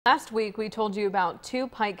Last week, we told you about two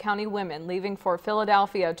Pike County women leaving for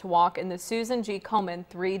Philadelphia to walk in the Susan G. Komen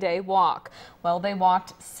 3-day walk. Well, they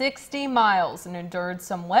walked 60 miles and endured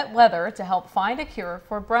some wet weather to help find a cure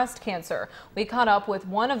for breast cancer. We caught up with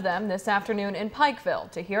one of them this afternoon in Pikeville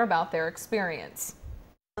to hear about their experience.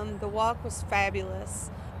 The walk was fabulous.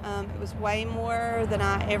 It was way more than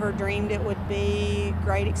I ever dreamed it would be.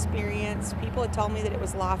 Great experience. People had told me that it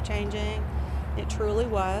was life-changing. It truly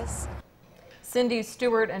was. Cindy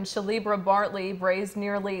Stewart and Shalibra Bartley raised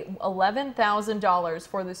nearly $11,000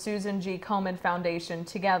 for the Susan G. Komen Foundation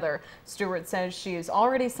together. Stewart says she is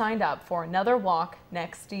already signed up for another walk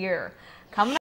next year. Coming